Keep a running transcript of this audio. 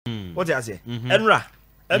What I say? Enra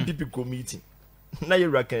NPP committee. Na you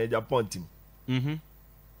reckon Japan team.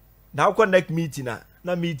 Now connect meeting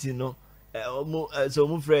na meeting no. So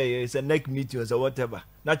mo frey is a neck meeting or whatever.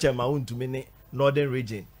 Na chairman Wontumi Northern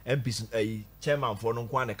Region MP chairman for no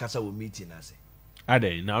kwa na kasa wo meeting ase.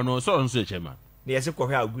 Ade na no so chairman. Na yesi kwa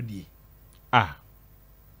hwa agudie. Ah.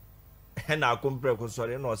 Na akompre ko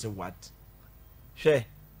sori na o say what? Hwe.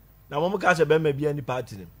 Na mo ka se be ma bia ni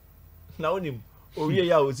party nim. Na onim owie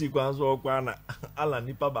ya o si kwan so kwa na ala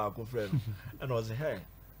nipa ba ko frɛ no. Na o say hey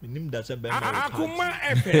minim da se be ma. Akuma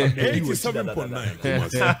FM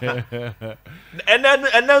 87.9.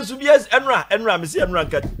 And then so yes enra me say enra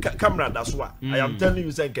camera da so a. I am telling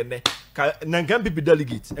you say nkene na nkan people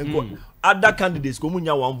delegates and other candidates ko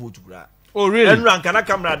munya one vote bra. Oh really? Enra kana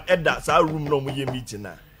camera edda sa room no mo ye meeting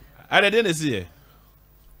na. Ade dey na see.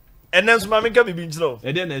 And then so ma me ka bibi nchiro.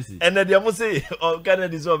 E dey na see. And then dem say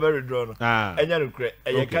Canada is all very drawn. Ah. Enya no kre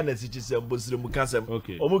e Canada si chisem bosire mu kasem.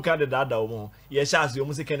 Omu candidate da omu. Ye chance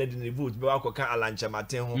omu say Canada ni vote be akoka alancha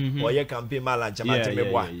maten ho. Or ye campaign ma alancha maten me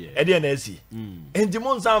boa. E dey na see. Enti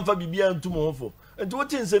mo nsan fa bibia ntum ho fo. Enti wo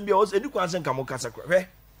tin nsem bia wo edi kwan sen ka mo kasa kre.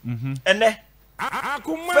 Ene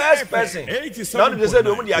first person. Now they say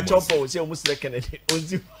omu dia chop for say omu say Canada.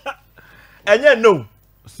 Onzi. Enya no.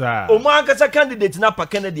 Sir. Oman kasa candidate na pa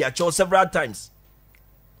Kennedy acho several times.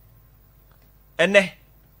 Ene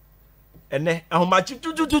ahomachi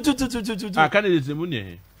tu. Ah candidate mu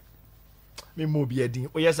ne. Me mo bi edin.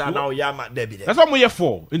 O yes na o ya ma da bi de. That's what mo ye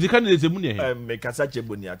for. In the candidate mu ne. Me kasa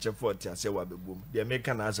cheboni ache for ti ase wa begum. De me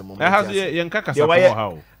ka na ase mo. Ha ye nka kasa ko ha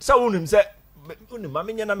o. Sa wonim se wonim ma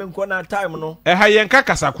me nya na me nko na time no. Ha ye nka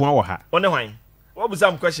kasa ko wo ha. One hwan. What was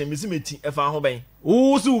some question? Miss Meti, if I have been.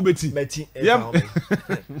 Oh, so Betty. Meti.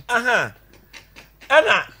 Aha.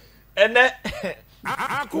 Anna. And then.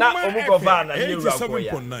 Now, Omukova, and you are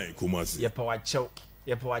 87.9. Your power choke.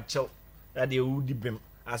 Your power choke. That you would dip him.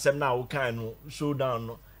 As I'm now kind show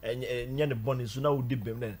down and the bonnet, so now dip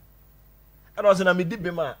him then. I was in a dip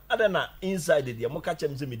him. I don't know inside the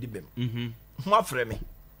Mokacha me dip him. My friend.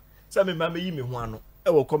 Some mamma, you me one. I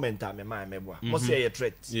will comment on my mebwa. Must say a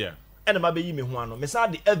threat. Yeah. And my baby me one. Me saw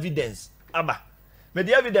the evidence. Aba. Me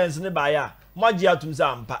the evidence ne ba ya. Magia tum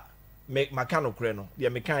zampa. Me makano kre no. The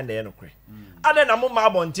me kind de no kre. Ade na mo ma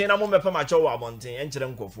abonten na mo mepa ma cho wa abonten enkyere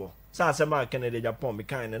nkofo. Sa asema Canada Japan me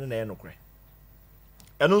kind ne na no kre.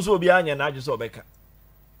 Eno so obi anya na adwo so obeka.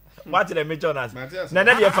 What the major nas. Na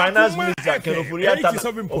na the finance minister Kenofuri ata.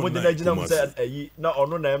 Obo de na gina mo say ayi na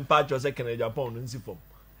ono na empa cho say Canada Japan no nsi fom.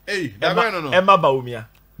 Hey, da ba no no. Emma Baumia.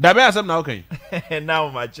 Da be asem na okay. Now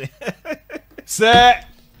much. Say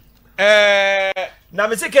na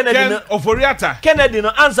me say Kennedy no Oforiata. Kennedy no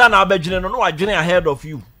answer na abadwene no wadwene ahead of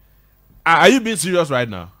you. Are you being serious right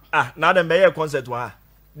now? Now the mayor concert wa.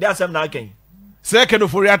 They asem na ken. Say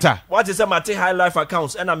Oforiata. What is my high life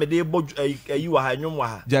accounts and I me dey you wa nyum wa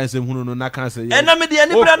ha. Jansem hunu no na kan say. And na me dey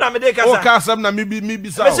any brand na me dey kasa. O kasam na me bi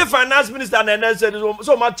sa. Me say finance minister na na say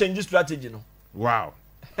so much change strategy no. Wow.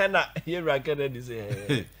 And here I Kennedy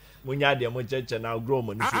say munya de mo cheche na grow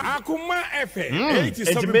money. Akuma FM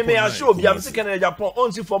 87.9. And me assure bi am say Canada Japan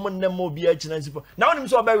on si form nem mo bi achi na si form. Now him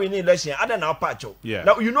so be win election other na patch.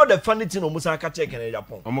 Now you know the funny thing omusa ka check Canada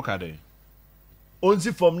Japan. Omuka dey. On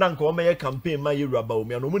si form na nko me campaign ma Yoruba ba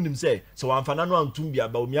omi no mo nim say so amfana no antum bia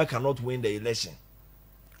ba omi cannot win the election.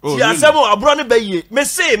 Oh, see asemo Abronye be ye. Me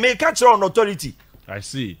say me catch on authority. I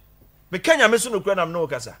see. Me Kenya me so no kura na no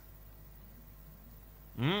kasa.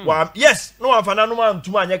 Yes, no amfana no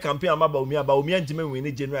antum anya campaign ama ba omi ntime win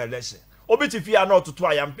the general election. Obi ti fi ana ototo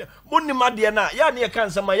ayam. Monni made na ya na ye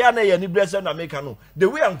kan sama ya na ye ni bless na make no. The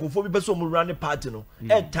way Akuffo bi person mo run party no.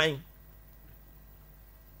 Time.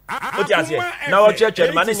 What you say? Now what church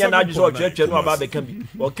man nya na adwo so church no aba be kan bi.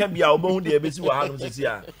 O kan bi a obohu de ebesi wa hanum sisi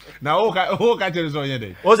a. Na o ka tell so yen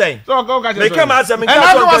dey. O say. So o ka tell. Me kan ma say me kan.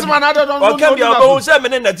 O kan bi a obohu say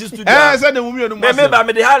me na ti studio. Say na mumie no mo. Me ba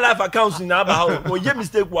me the high life accounts na aba ha. O ye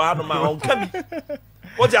mistake wa hanum ma o kan bi.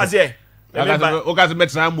 What you say? O ka say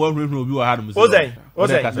metra mo hwehwe obi wa hanum sisi. O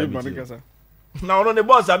say. Na ono ne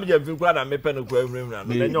boss am je fin kura na me pe no kura hwehwe na.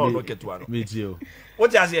 Na nya ono ketua no. Me ti o.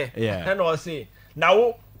 What you say? And o say.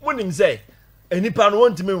 Now Munim say enipa no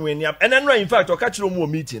want me win yam and then in fact o catch no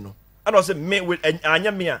meeting no and I say me with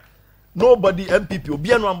anya me nobody NPP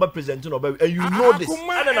obi anu amba present no and you know this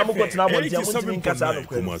and then am go tena abonti am ntimi nkasa no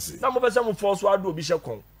kwa na mo pese mo force Addo obi hye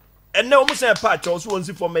and now mo say patch also won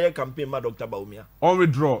si for mayor campaign ma Dr. Baumia on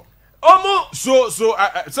withdraw so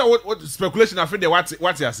what speculation after the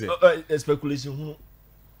what you say speculation hu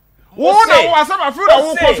wo na wo asem after that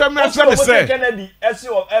wo confirm na say Kennedy ese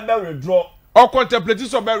of ebe withdraw or contemplate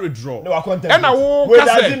so be withdraw no contemplate and I wo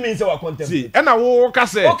doesn't mean say we contemplate and I wo ka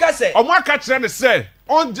say o mo aka kire ne say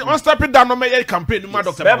on step down no me campaign ma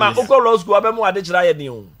Dr. Bema uko law school abemu ade kire ye ni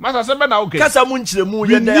o master say be na okay kasa mu nchire mu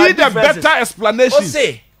ye need a better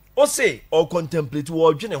explanation o say or contemplate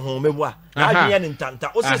wo dwene ho mebua adwene ne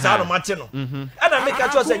ntanta o say sa no mate no ana make a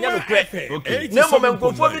choice enya no kre na moment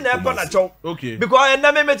nkofo bi na e ko na chow because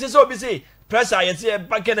na me mete so bi say pressure ye say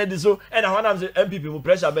back Kennedy so and I want say NPP mu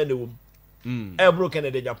pressure be na wo Ebro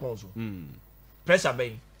Kennedy Japan so pressure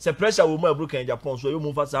be say pressure wo mu Ebro Kennedy Japan so you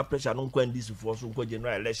move fast pressure no kwa this for so kwa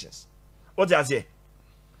general elections what you say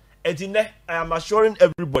I am assuring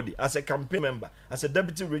everybody as a campaign member, as a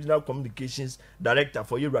deputy regional communications director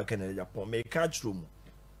for Yawa Kennedy Japan, may catch room.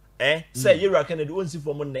 Say Yawa Kennedy won't see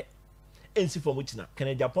for money, ain't see for much now.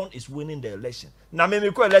 Kennedy Japan is winning the election. Now,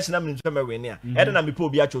 me call election, I'm in the win here. And then I'm be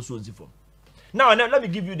poor biacho so for. Now, let me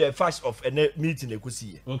give you the facts of a meeting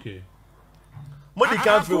Ekosiisen. Okay. Modi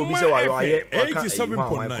country will be say why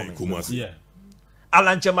 87.9 Kumasi. Yeah.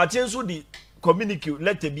 Alanche Martinsu the communicate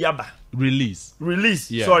let the biaba.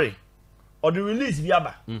 Release, yeah. Sorry, or the release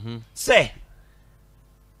biaba. Say,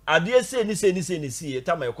 adie say ni see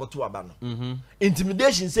time you to aba no.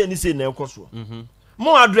 Intimidation say ni na ekoso.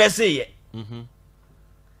 Mo address ye.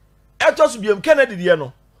 Etos biam Kennedy de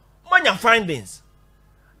no. Manya findings.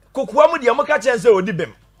 Kokoa mu de mo ka chen say odi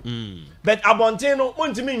bem. But abonten no mo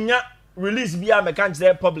ntimi nya release bia me kan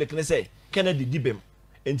say public ne say Kennedy di bem.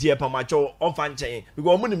 Enti e pamacho on fan chen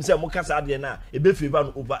because mo nim say mo kasa ade na e be favor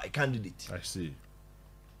no over a candidate. I see.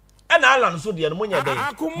 And Alan so de no mo nya den.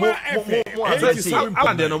 Mo address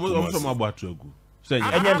Alan de no mo so mo abatu agu. Say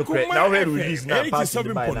enya no credit now we release na pass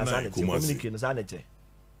the by na sanity communicate na sanity.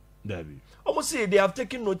 Dabi. Almost say they have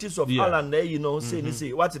taken notice of Alan there, you know,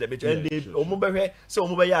 say what the bit and they omo be say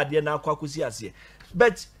omo be ya ade na Kwaku si ase.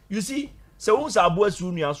 But you see so won sa abo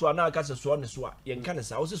asu nua so na aka se so ne so a ye nka ne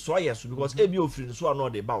sa wo se so yes because ebi ofiri so no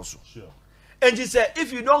dey bow so sure and he said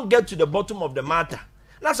if you don't get to the bottom of the matter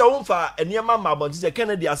na so won fa eniema ma bon say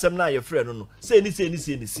Kennedy asem na ye frɛ no no say ni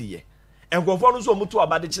see ye enkofo no so omuto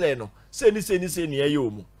abade kire no say ni ne ye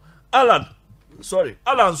omu Alan sorry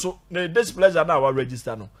Alan so the displeasure na wa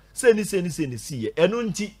register no say ni see ye enu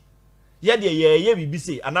nti ye de ye bibi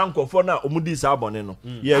say anankofo na omudi sa abone no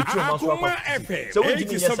ye atwa maso akwa so we give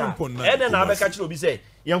me yes e de na abeka kire obi say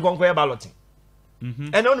ye nkonko ye balloting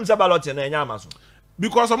and onim say balloting na enya amaso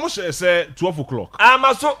because almost say 12 o'clock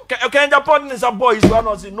amaso can Japan is a boy is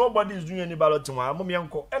one say nobody is doing any balloting wa mo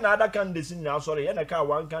menko and other candidates na sorry ye na ka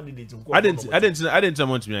one candidate nko I didn't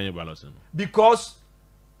want me any balloting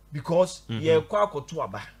because ye kwakoto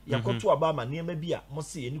aba ye kwato aba ma niema bi a mo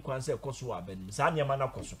say eni kwan say ekoso aba nim sa niema na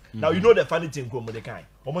koso now you know the funny thing ko mo de kan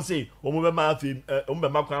omo say omo be ma afi omo be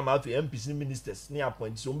ma kwan ma afi MPC ministers ni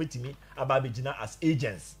appoint so betimi aba begina as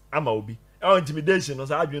agents ama obi intimidation no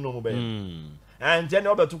sa adwen no mo be and then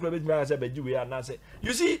oba to kro betimi say beji we na say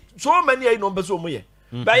you see so many no be so mo ye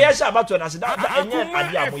ba ye sha abato na say that enye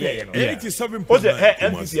ade a mo ye no 87.9 o say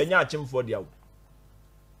MPC enye achim for dia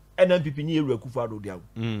NPP ni eru Akuffo ado dia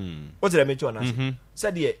o tere me cho na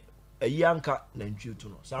say de ayi anka na ntwutu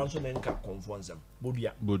no sanso na nka confonzam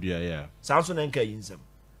bodua yeah sanso na nka yinsam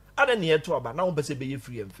ada ne yeto aba na wo pese be ye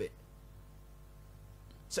free emfe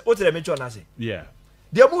say o tere me cho na say yeah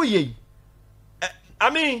de mo ye I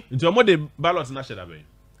mean nti omo de ballot na sheda be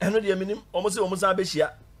eno de minim omo say omo san be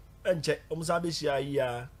hia enche omo san be hia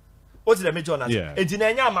ya o tere me cho na say enti na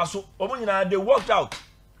enya amaso omo nyina they worked out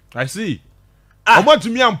I see. I want to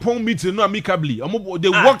me and Pong meeting no amicably. They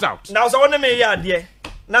worked out. Now so when me ya de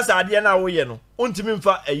na sa de na wo ye no untimi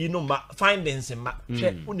mfa ayi no ma findings ma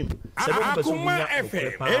hwe unim se no be so munya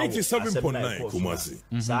 87.9 Kumasi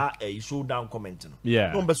sa show down comment no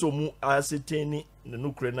yeah no be so mu ascertain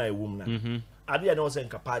no kure na ewum na ade ya no say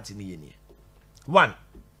nka party ni ye ni one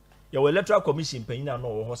your electoral commission panyin na no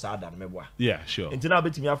wo ho sa ada meboa yeah sure until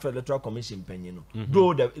betimi after electoral commission panyin no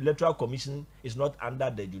though the electoral commission is not under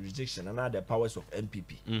the jurisdiction and under the powers of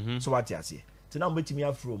NPP so what you say till now betimi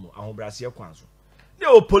afro mu ahobrase kwan so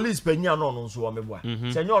the police panyin no no so wo meboa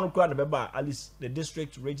say nyo no kura na beba at least the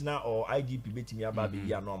district regional or IGP betimi aba be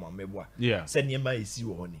ya no ma meboa yeah say niema esi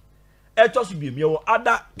wo ho ni eto so bi me wo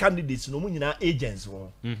other candidates no mu nyina agents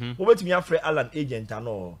wo betimi afre Alan agent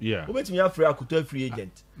ano betimi afre Akuto free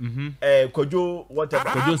agent Kwadwo whatever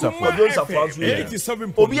Kwadwo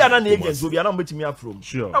Safo obi ana na agent obi ana betimi afro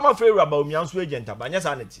am afre raba omi anso agent abanya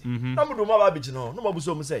sanity na mudo ma ba bigi no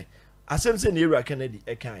mabuso mu say asem say na Yawa Kennedy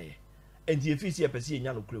e kan ye enti efisi e pese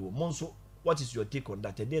enya no kure wo monso what is your take on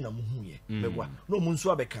that? A day na muhu ye. Megwa. No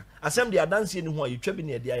munsu abeka. Asem de adanse ni ho you twebi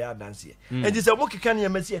na de ya adanse. And this a moki kan ye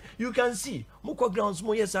mesi. You can see. Mukwa grounds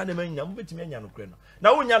mo yes ane manya. Mo betimi anya no kre no.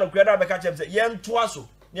 Na wonya no kre da beka chem say ye ntoa so.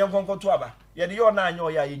 Ye nkonko to aba. Ye de yo na anya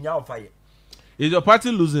oya ye nya ofa ye. Is your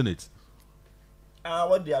party losing it?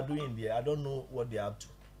 What they are doing there, I don't know what they are up to.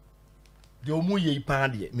 The omu ye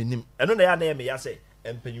pan de minim. Eno na ya na me ya say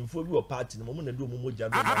empenyimfo bi o party no mo na do mo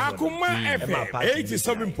jado Akuma FM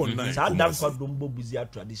 87.9 Sa dan kwadombo buzia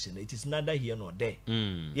tradition. It is neither here nor there.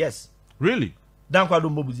 Yes. Really? Dan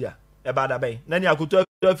kwadombo buzia. E ba da ben. Na ni akoto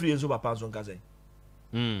free enso papa nso nka say.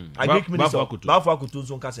 Agric minister Bafu akoto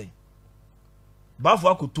nso nka say. Bafu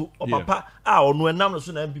akoto o papa ono enam no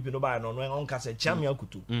so na NPP no ba no ono nka say cham ya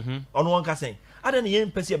akoto. Ono nka say. Ada na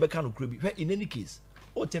yen pese e be ka no kro bi. In any case,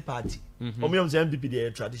 o te party. O me say NPP dey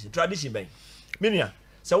tradition ben. Minia,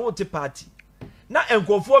 say what a party. Na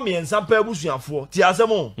enkofo me ensampa abusuafo ti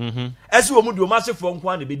asemo. Ese wo mu de o masefo nko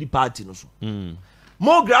an be di party no so.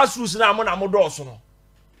 Mo grassroots na mo do so no.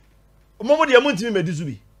 Mo de mu ntimi medi so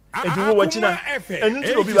bi. Enti wo wachina. Enu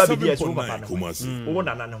ti obi ba be di eso papa no. Wo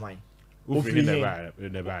na na hwan.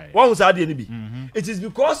 One was ade ni bi. It is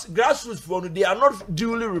because grassroots for they are not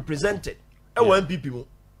duly represented. E wo NPP mo.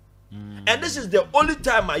 And this is the only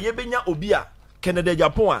time ayebenya obi a Canada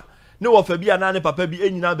Agyapong no of bia na ne papa bi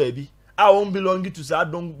enyina ba bi a won belong to sa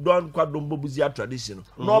don kwadombo buzia tradition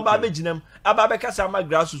no ba be ginam aba be kasa ma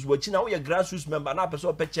grassroots wachi na wo ye grassroots member na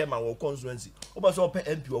person pe chairman wo constituency wo person pe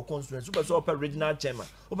MP wo constituency wo person pe regional chairman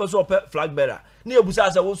wo person pe flag bearer na ebusa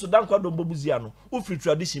asa wo so dan kwadombo buzia no wo free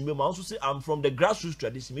tradition be ma wo so say I'm from the grassroots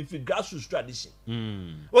tradition me free grassroots tradition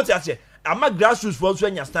what you say ama grassroots for so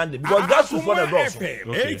anya standing because grassroots for the doors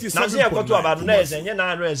na say ekoto about na yes enye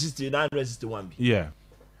 961 bi yeah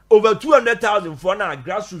over 200,000 for na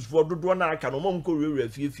grassroots for do na aka no mom ko rewe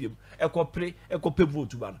afiefiem ekope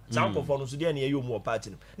vote ba na sanko for no so de na ye mu party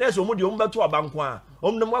no na so mu de beto abanko a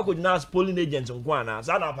no mu akodina as polling agent nko ana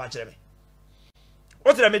sa na pa kire me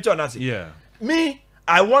what did I mention na say yeah me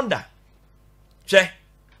I wonder che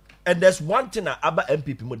and there's one thing about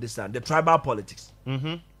NPP mo this time the tribal politics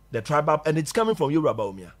the tribal and it's coming from Yoruba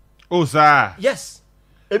Omia oh sir yes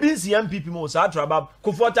ebi nsi NPP mo sa tribal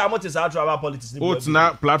kofota mo te sa tribal politics ni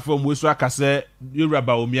na platform we so akase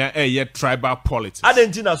Yoruba Omia ye tribal politics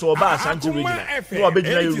adentina so oba Ashanti regional no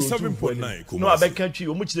abegina Yoruba 87.9 no abeka twi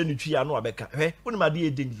o mu kire ni twi ya no abeka hwe unima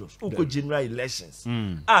de dangerous uko general elections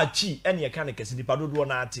chi ene ye kan kese nipa dodo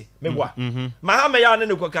na ate megwa Mahama ya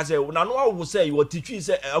ne ko kase na no awu say you titwi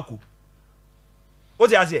say aku what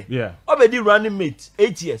you say yeah obedi running mate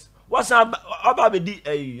 8 years what's abedi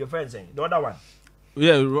your friend saying the other one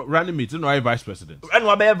yeah running mate no vice president and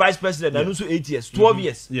we be vice president and also 8 years 12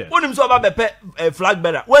 years yeah onim so ba be flag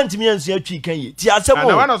bearer wantimi ansu atwi kan ye ti asemo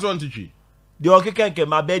na wana so ntwi de okekenke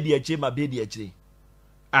ma be de akire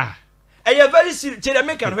e very serious che de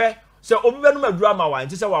make an hwe say obi be no madura ma wa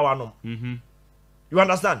nti say wa no you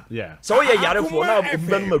understand yeah so we yare for na obi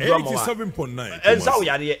be no madura ma wa 87.9 and so we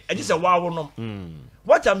yare e say wa wo no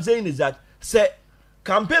what I'm saying is that say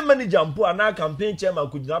campaign manager mpo ana campaign chairman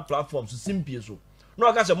kujina platforms simpie so no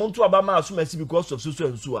akase monto abama asumasi because of so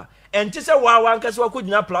and so a enti se wa nkase wa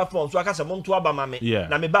kujina platform so akase monto abama me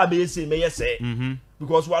na me ba be yesi me yese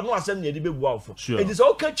because wa no asem ne de bebu afo it is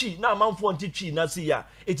okay chi na amanfo nti chi na see ya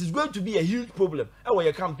it is going to be a huge problem e wo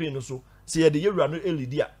your campaign so say the yewura no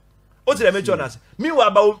elidia o tell me jonas me wa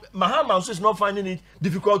about Mahama so is not finding it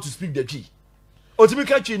difficult to speak the chi o timi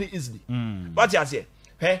ka chi ni easily but ya say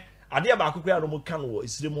ade ba akukura no mo kan wo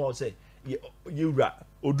isire mo say yewura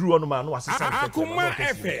oduru ono ma no asesa Akuma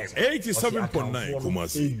FM 87.9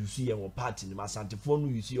 Kumasi you see your party ni Asante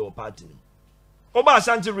phone you see your party ni Oba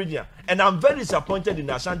Ashanti region and I'm very disappointed in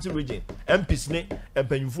Ashanti region MPs ne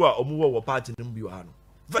empanyufo a omo wo party ni bi wa no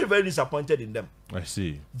very very disappointed in them I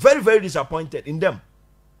see very very disappointed in them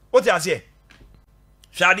what you say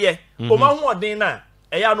Shade o ma ho odin na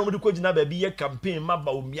eya no mo de kogina ba bi ye campaign ma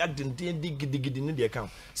ba o mia denden digidi ne de kan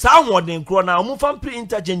sa ho odin kro na mo fam pre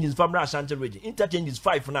interchanges from Ashanti region interchanges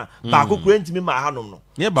 5 na ba akokura ntimi ma hanom no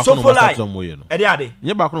so for like e de ade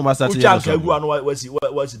ye ba kono ma start ye so egu anu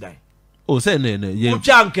wasi dan o say ne ye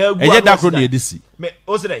uchanka egu ye da kro ne edisi me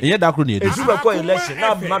o say ye da kro ne edisi ezu be ko election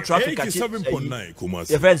na traffic at 87.9 Kumasi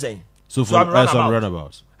your friend saying so for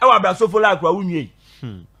runabout e wa bra so for like wa unwie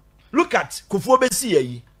look at Kofi be see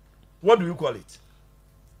yi what do you call it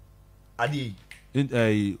adi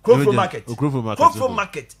Kofi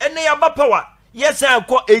market and they are power yes I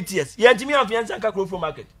call 8 years ye ntimi afiansa ka Kofi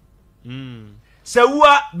market se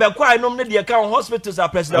wa be kwa inom ne de ka hospitals are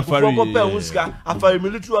president for ko pe hunska afari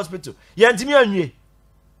military hospital ye ntimi anwie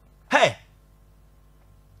hey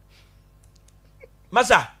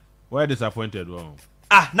masa Why disappointed one?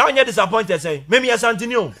 Now you're disappointed saying, maybe a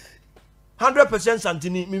Santini 100%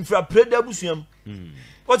 Santini, mean for a preda busium.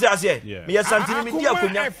 What I say? Me a Santini, me dear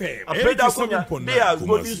Kunya, a preda, they are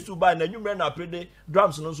good used to buy, and you men are preda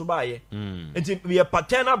drums and also buy. And we a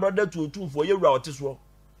paternal brother to 2 for your route as well.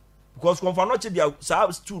 Because Confanoche, they are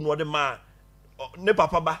Sabs 2 no the man, ne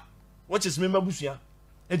papa, what is Mima Busia?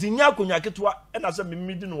 And in Yakunya Ketua, and as a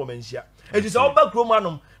median woman here. It is all back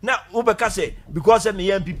Romanum, now Ubecase, because I'm the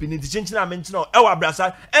NPP in the Chinchina mention of our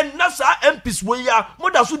brasa, and Nasa MPs way are more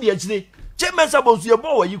than Sudi HD. Chairman's about your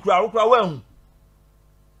boy, you cry, well.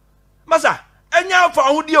 Massa, and now for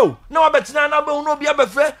Audio, no, but Nana no be a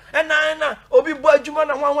fair, and I Obi boy Juman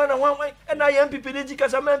and one way, and I MPP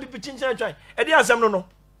because I'm MPP Chinchina try. And yes, I'm no.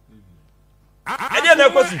 I didn't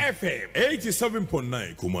know FM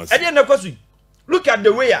 87.9 Kumasi. I didn't know. Look at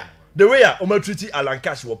the way Ometriti Alan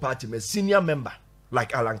Cash were party, my senior member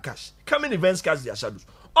like Alan Cash. Coming events cast their shadows.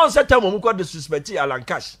 On set time when we got disrespect Alan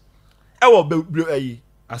Cash. I will be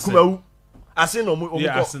Kumau. Asin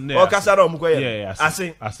or Casaro Mukoya.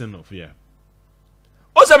 Asin of yeah.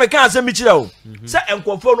 Also, I can't say Michio. Say and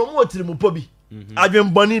conform no more to Mupobi. I've been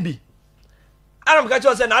Bonibi. Adam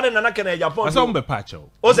Cacho said, I don't know. Agyapong. I saw me Pacho.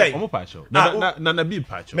 O say, Pacho. Nana be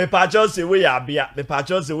Pacho. Me Pacho say we are beer. Me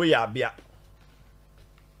Pacho say we are beer.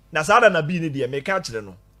 Na sada na bi ni de me ka kire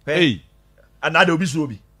no hey anada obi so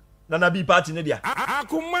obi na bi party ni dia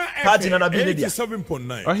party na bi ni dia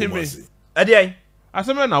 87.9 Kumasi e de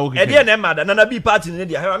asem na wo e de na emada na bi party ni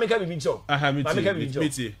dia ha me ka bi ncho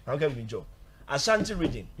miti ka bi ncho Ashanti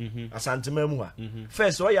region Ashanti mamu ha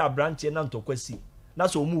first o ya branch na ntokwasi na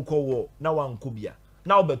so mu kɔ wo na wanko bia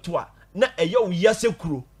na obeto a na eye wo yase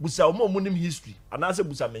kuro busa o mu nim history anase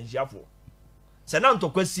busa menhiafo se na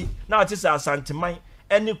ntokwasi na ate se Ashanti man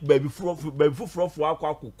any baby fro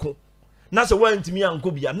akwa na se wantimi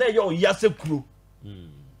anko bia na ye yase kuro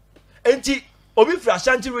enti obi fra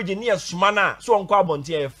Ashanti region ne yesuma na so onko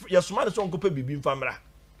abonte yesuma na so onko pe bibi mfamra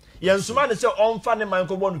yensuma ne se onfa ne man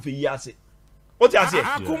ko bonu fe yase what you say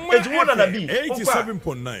enti wona na bi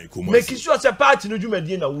 87.9 Kumasi make sure say party no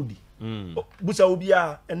dwumadie na wudi busa obi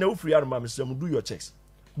a ene wo free arma mesem do your checks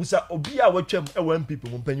busa obi a watwam e wan people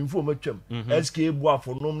mo mpanyimfo mo twam SK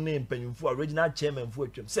buafo nom ne mpanyimfo original chairman fo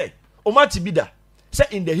twam say o mati bida say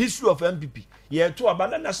in the history of NPP ye to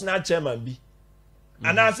abana national chairman bi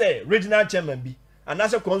ana say regional chairman bi ana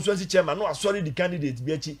say constituency chairman no asori the candidate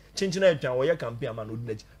bi achi chinchina atwan wo ye campaign ama no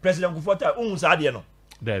dinachi president Akuffo ta ohun sa de no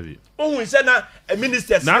David ohun say na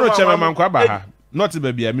ministers na no chairman kwa ba ha not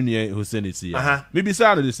baby amini Hussein see maybe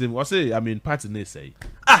say the same or say I mean party ne say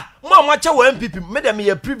Mama cha wa MPP me dem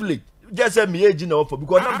ye privilege just say me age na offer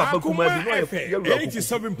because na papa kuma bi no ye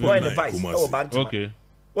 87.9 Kumasi okay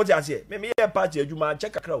what you say me ye party adwuma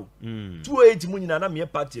check akra o 280 mu nyina na me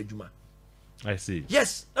party adwuma I see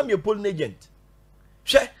yes na me polling agent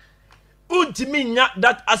hwe untimi nya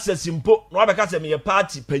that access impo no abeka say me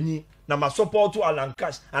party panyi na ma support to Alan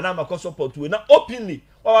Cash and ma support we na openly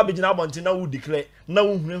wa be gina abonte na wo declare na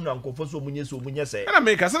wo hunu na nkofo so munye say na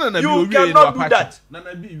make say na bi you owie cannot do that na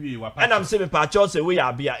bi wie wa and I'm saying pa cho say we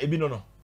ya bia ebi no